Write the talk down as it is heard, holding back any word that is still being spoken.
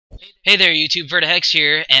Hey there YouTube, Vertihex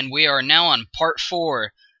here, and we are now on part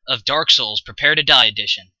 4 of Dark Souls Prepare to Die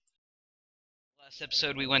edition. Last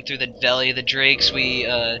episode we went through the Valley of the Drakes, we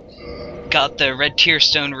got the red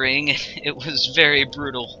tearstone ring. It was very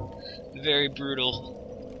brutal. Very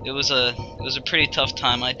brutal. It was a pretty tough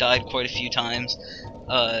time. I died quite a few times.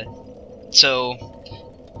 So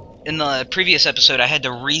in the previous episode I had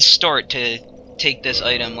to restart to take this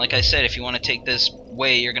item. Like I said, if you want to take this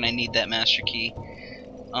way, you're gonna need that master key.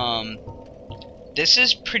 This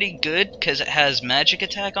is pretty good because it has magic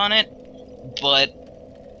attack on it, but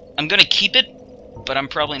I'm gonna keep it, but I'm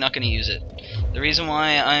probably not gonna use it. The reason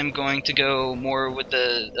why I'm going to go more with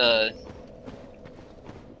the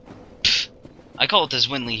I call it the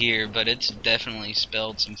Zwinley here, but it's definitely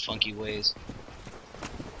spelled some funky ways.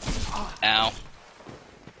 Ow.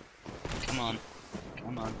 Come on.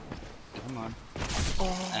 Come on. Come on.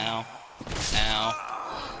 Ow. Ow.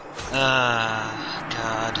 Ah,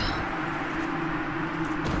 God.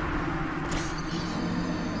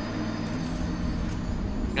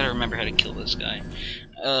 Gotta remember how to kill this guy.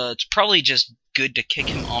 It's probably just good to kick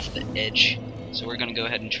him off the edge, so we're gonna go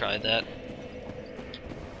ahead and try that.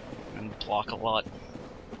 And block a lot.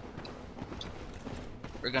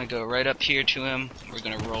 We're gonna go right up here to him, we're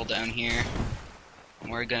gonna roll down here,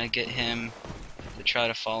 and we're gonna get him to try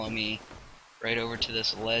to follow me right over to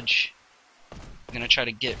this ledge. I'm gonna try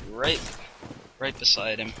to get right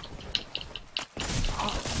beside him.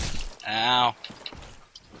 Ow.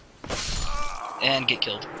 And get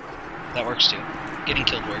killed. That works too. Getting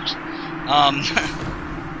killed works.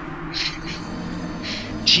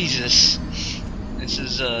 Jesus. This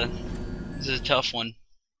is a tough one.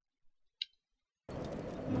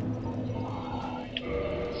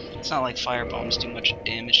 It's not like firebombs do much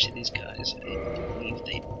damage to these guys. I believe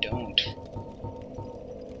they don't.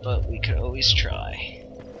 But we could always try.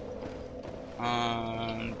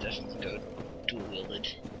 Definitely go dual-wielded.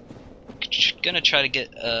 Gonna try to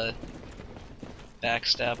get a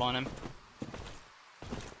backstab on him.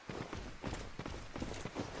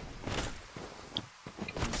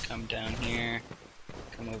 Come down here.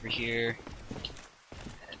 Come over here.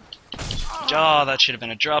 Oh, that should have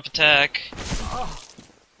been a drop attack.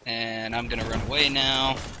 And I'm gonna run away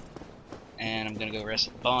now. And I'm gonna go rest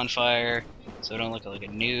at the bonfire, so I don't look like a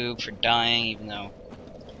noob for dying, even though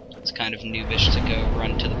it's kind of noobish to go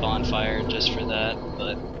run to the bonfire just for that,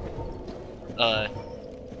 but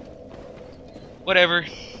whatever.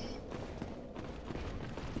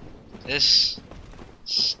 This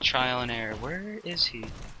is trial and error. Where is he?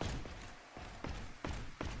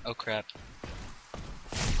 Oh crap.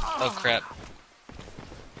 Oh crap.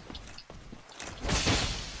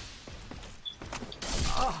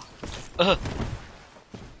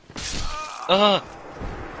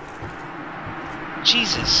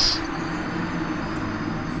 Jesus.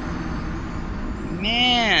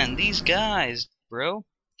 Man, these guys, bro.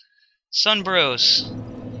 Sunbros.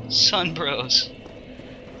 Sunbros.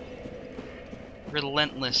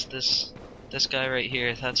 Relentless, this guy right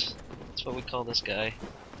here, that's what we call this guy.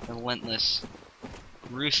 Relentless.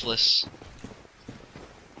 Ruthless.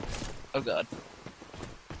 Oh god.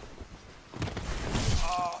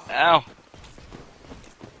 Ow!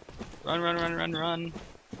 Run, run, run, run, run.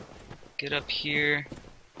 Get up here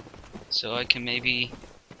so I can maybe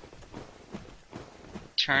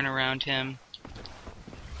turn around him.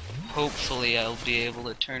 Hopefully I'll be able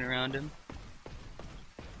to turn around him.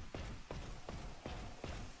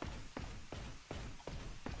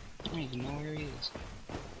 I don't even know where he is.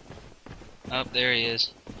 Oh, there he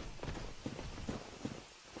is.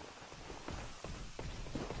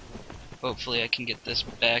 Hopefully I can get this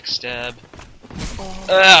backstab.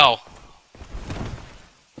 Ow!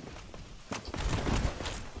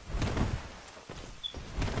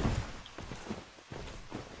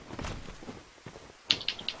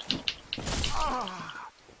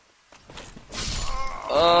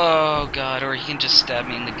 Oh god, or he can just stab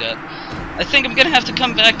me in the gut. I think I'm gonna have to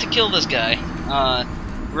come back to kill this guy.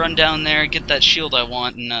 Run down there, get that shield I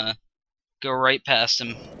want, and go right past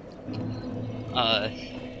him.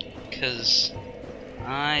 Because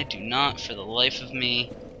I do not, for the life of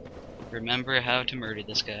me, remember how to murder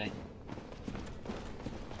this guy.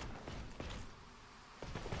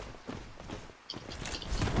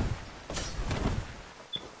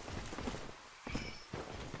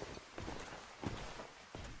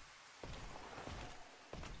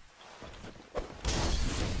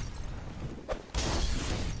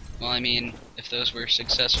 Well, I mean, if those were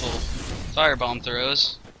successful firebomb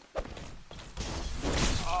throws,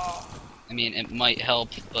 I mean, it might help,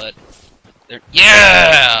 but they're—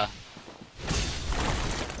 yeah!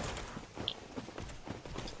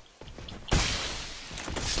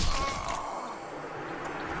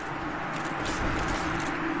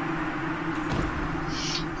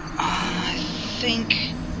 think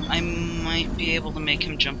I might be able to make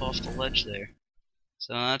him jump off the ledge there.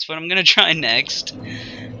 So that's what I'm gonna try next.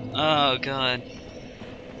 Oh god.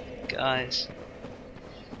 Guys.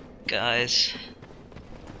 Guys.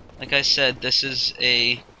 Like I said, this is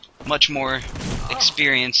a much more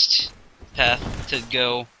experienced path to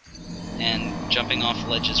go, and jumping off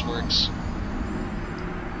ledges works.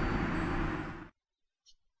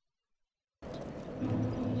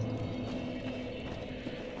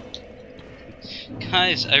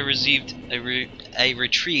 Guys, I retrieved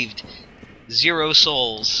 0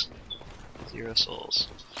 souls. 0 souls.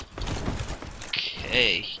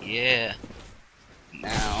 Okay, yeah.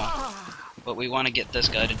 Now, what we want to get this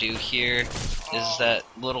guy to do here is that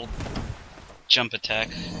little jump attack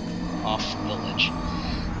off the ledge.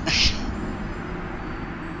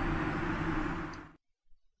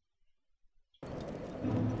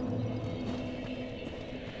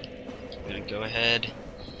 I'm gonna go ahead.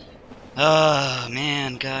 Oh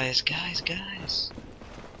man, guys.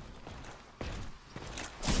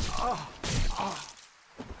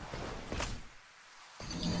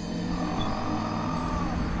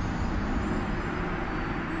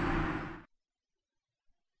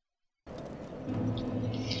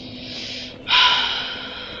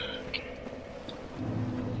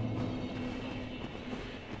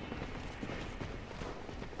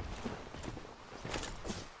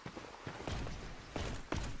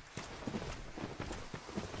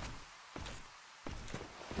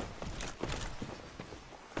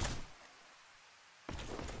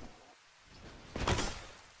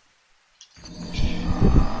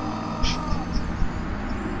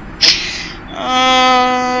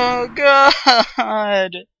 Oh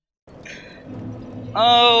god!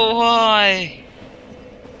 Oh why?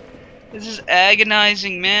 This is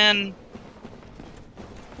agonizing, man.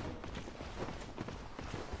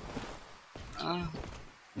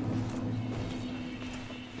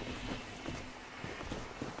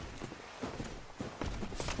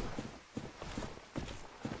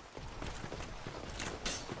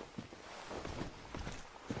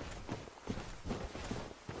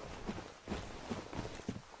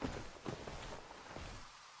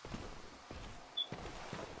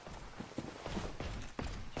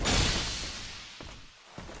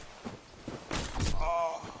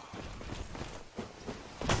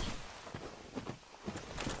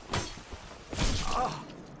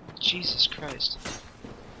 Jesus Christ.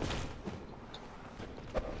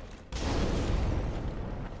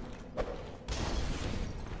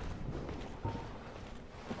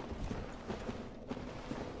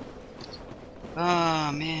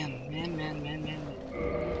 Ah, man.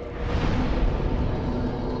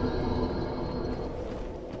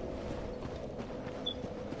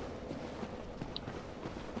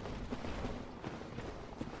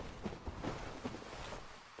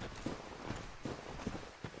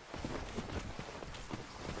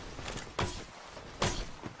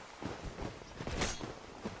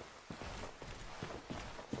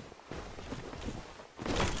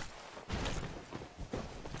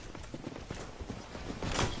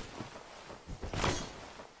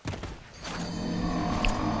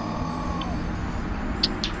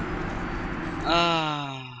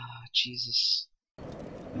 Ah, Jesus.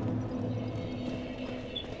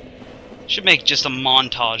 Should make just a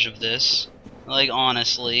montage of this. Like,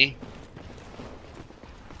 honestly.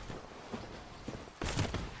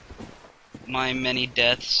 My many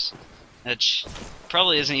deaths. That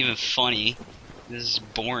probably isn't even funny. This is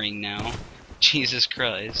boring now. Jesus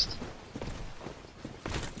Christ.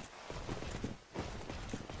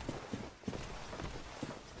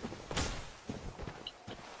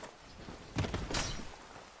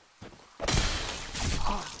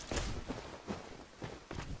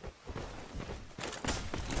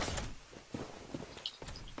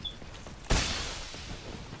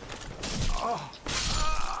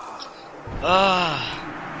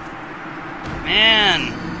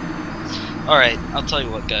 Man. Alright, I'll tell you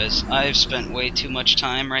what, guys. I've spent way too much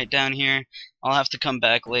time right down here. I'll have to come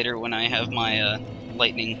back later when I have my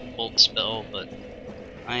lightning bolt spell, but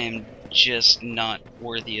I am just not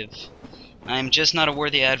worthy of... I am just not a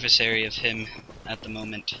worthy adversary of him at the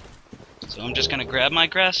moment. So I'm just gonna grab my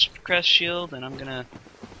grass shield and I'm gonna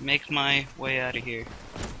make my way out of here.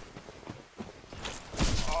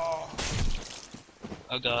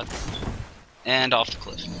 Oh god. And off the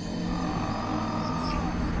cliff.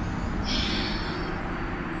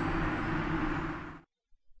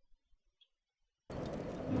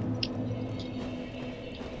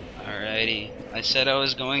 Alrighty. I said I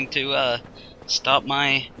was going to stop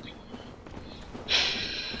my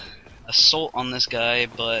assault on this guy,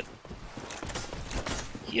 but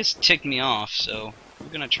he has ticked me off, so we're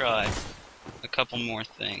gonna try. a couple more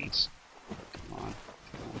things. Come on.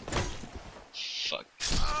 Fuck.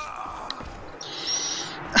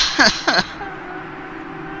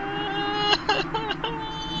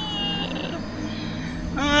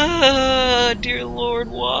 Dear Lord,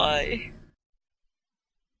 why?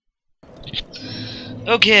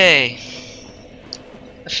 Okay.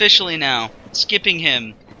 Officially now. Skipping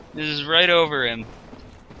him. This is right over him.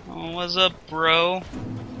 Oh, what's up, bro?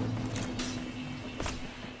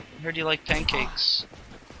 I heard you like pancakes.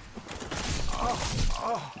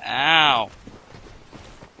 Ow.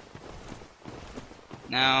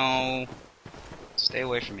 Now, stay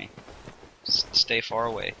away from me. Stay far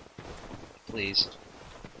away. Please.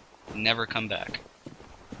 Never come back.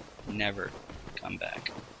 Never come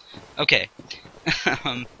back. Okay.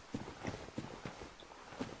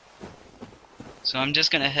 So I'm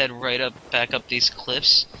just gonna head right back up these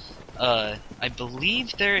cliffs. I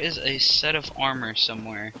believe there is a set of armor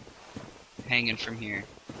somewhere hanging from here.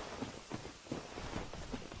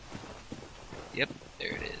 Yep,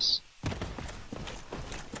 there it is.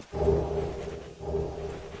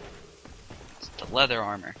 It's the leather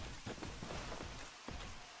armor.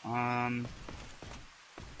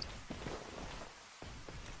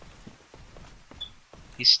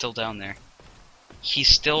 He's still down there. He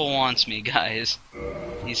still wants me, guys.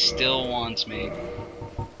 He still wants me.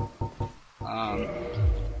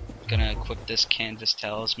 Gonna equip this canvas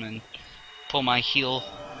talisman. Pull my heal.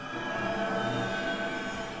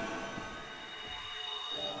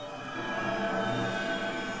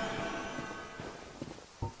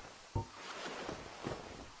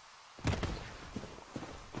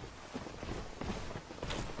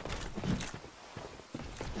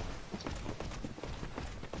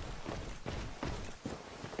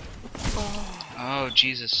 Oh,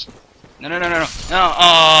 Jesus. No, no, no, no, no. No.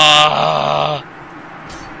 Oh!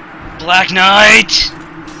 Black Knight!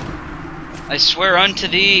 I swear unto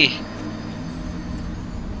thee.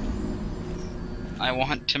 I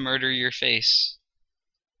want to murder your face.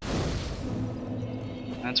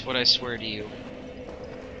 That's what I swear to you.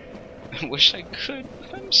 I wish I could.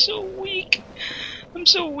 I'm so weak. I'm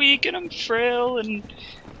so weak and I'm frail and...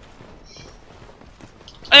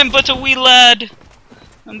 I am but a wee lad.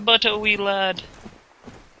 I'm but a wee lad.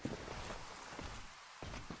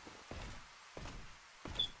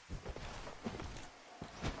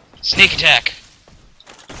 Sneak attack!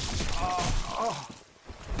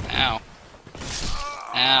 Ow.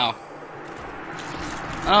 Ow.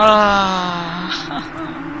 Ah!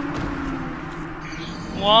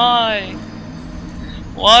 Why?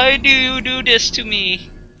 Why do you do this to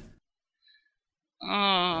me?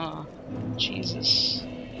 Ah, Jesus.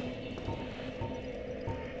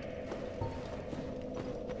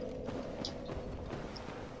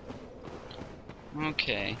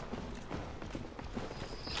 Okay.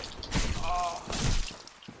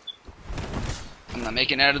 I'm not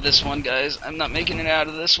making it out of this one, guys. I'm not making it out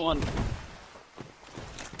of this one.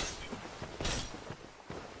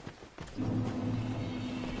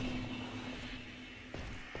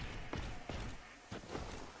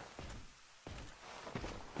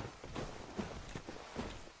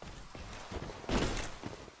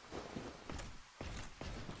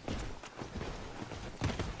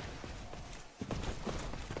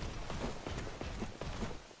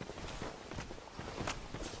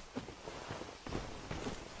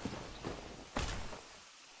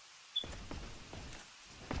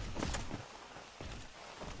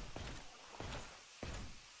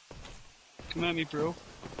 Come at me, bro.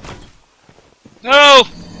 No!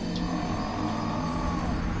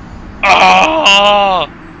 Oh!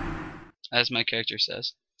 As my character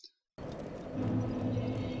says.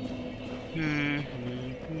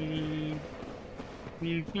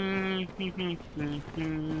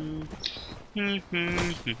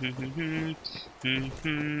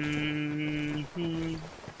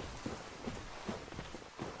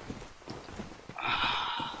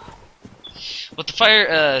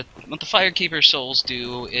 What the Firekeeper souls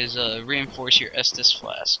do is reinforce your Estus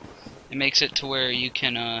flask. It makes it to where you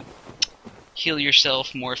can heal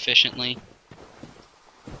yourself more efficiently.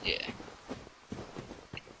 Yeah.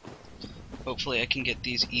 Hopefully I can get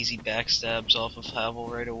these easy backstabs off of Havel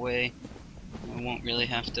right away. I won't really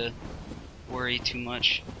have to worry too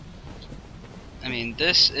much. I mean,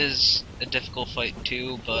 this is a difficult fight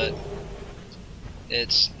too, but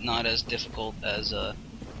it's not as difficult as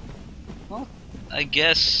well, I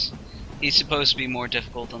guess he's supposed to be more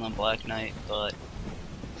difficult than the Black Knight, but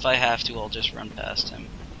if I have to, I'll just run past him.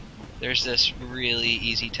 There's this really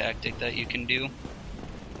easy tactic that you can do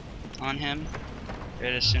on him.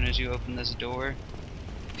 Right as soon as you open this door.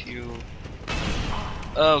 If you...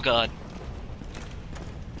 Oh god.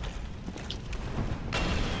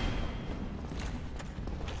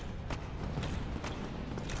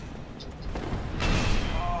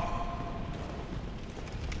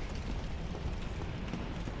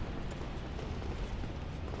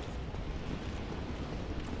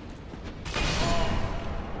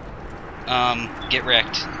 get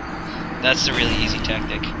wrecked. That's the really easy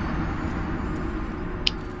tactic.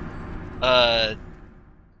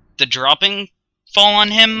 The dropping fall on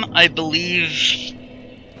him, I believe,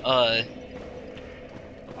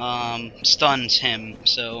 stuns him.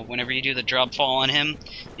 So whenever you do the drop fall on him,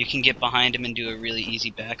 you can get behind him and do a really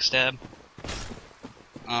easy backstab.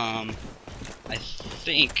 I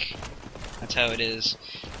think that's how it is.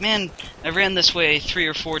 Man, I ran this way 3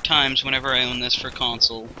 or 4 times whenever I own this for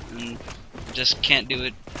console, and I just can't do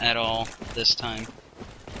it at all this time.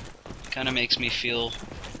 Kinda makes me feel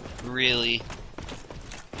really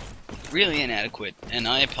inadequate, and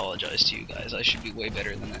I apologize to you guys. I should be way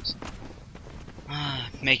better than this.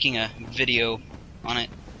 Making a video on it.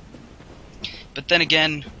 But then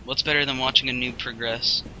again, what's better than watching a noob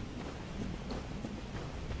progress?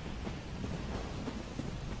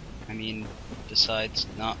 I mean, besides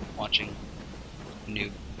not watching a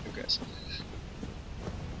noob progress.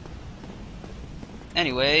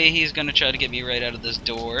 Anyway, he's gonna try to get me right out of this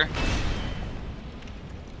door.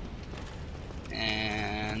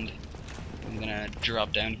 And I'm gonna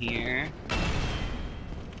drop down here.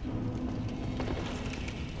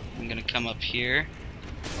 I'm gonna come up here,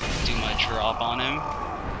 do my drop on him,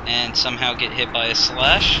 and somehow get hit by a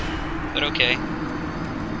slash, but okay.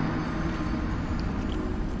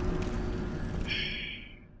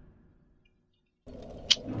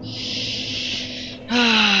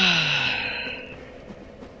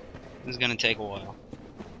 This is gonna take a while.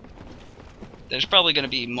 There's probably gonna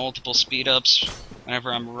be multiple speed ups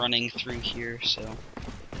whenever I'm running through here, so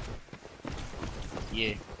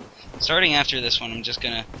yeah. Starting after this one, I'm just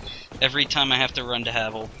gonna, every time I have to run to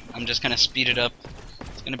Havel, I'm just gonna speed it up.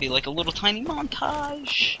 It's gonna be like a little tiny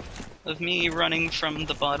montage of me running from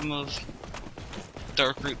the bottom of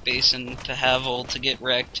Darkroot Basin to Havel to get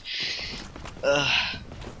wrecked.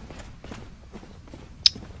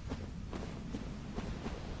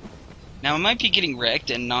 Now I might be getting wrecked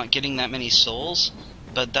and not getting that many souls,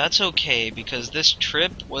 but that's okay because this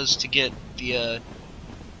trip was to get the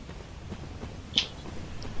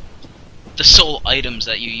soul items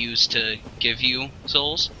that you use to give you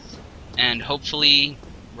souls, and hopefully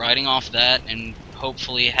riding off that and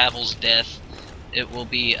hopefully Havel's death, it will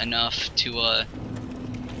be enough to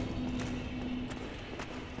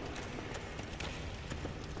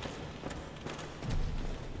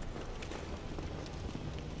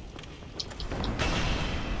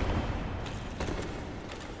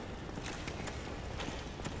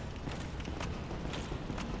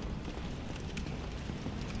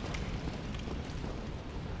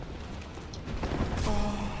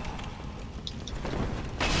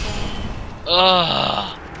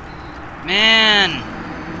ugh, man.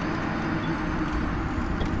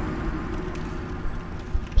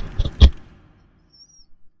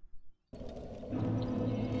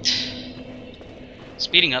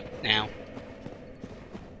 Speeding up now.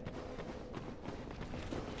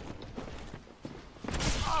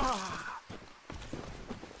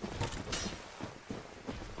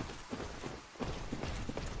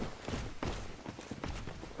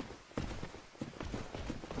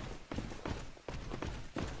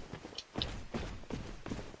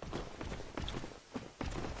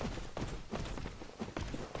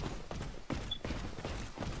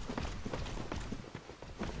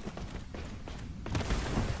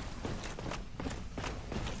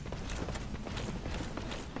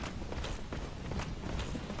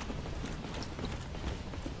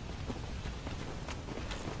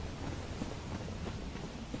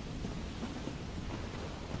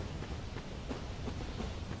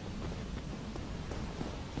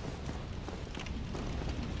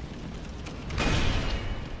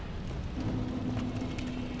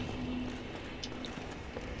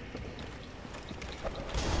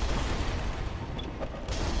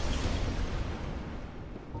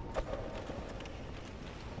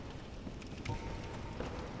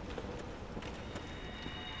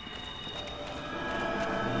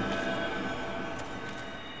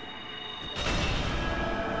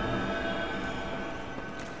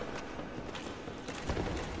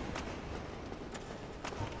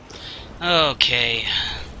 Okay.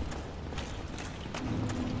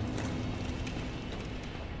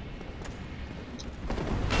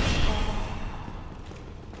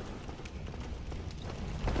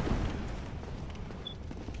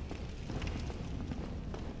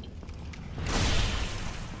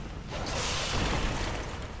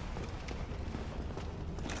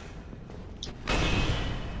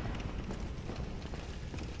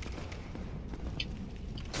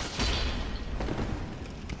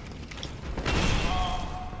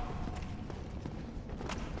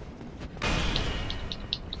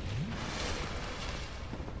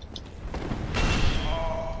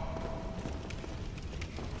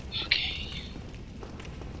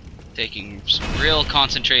 Taking some real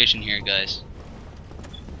concentration here, guys.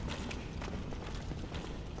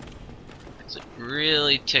 Because it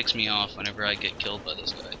really ticks me off whenever I get killed by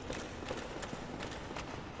this guy.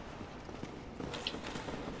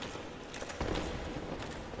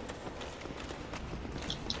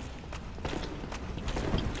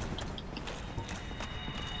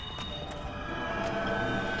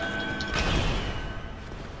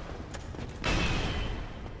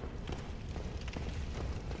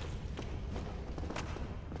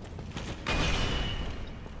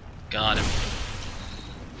 Got him.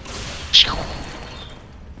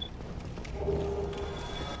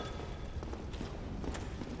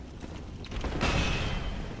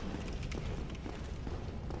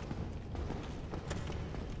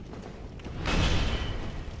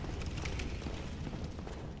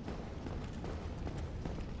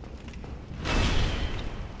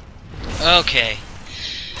 Okay.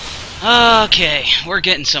 Okay, we're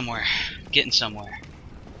getting somewhere. Getting somewhere.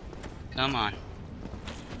 Come on.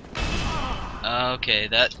 Okay,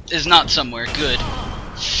 that is not somewhere good.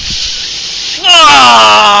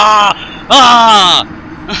 Ah! Ah!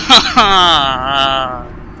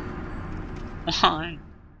 Why?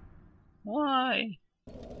 Why?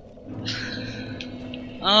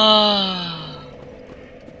 Ah!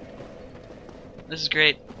 This is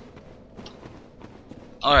great.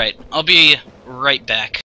 Alright, I'll be right back.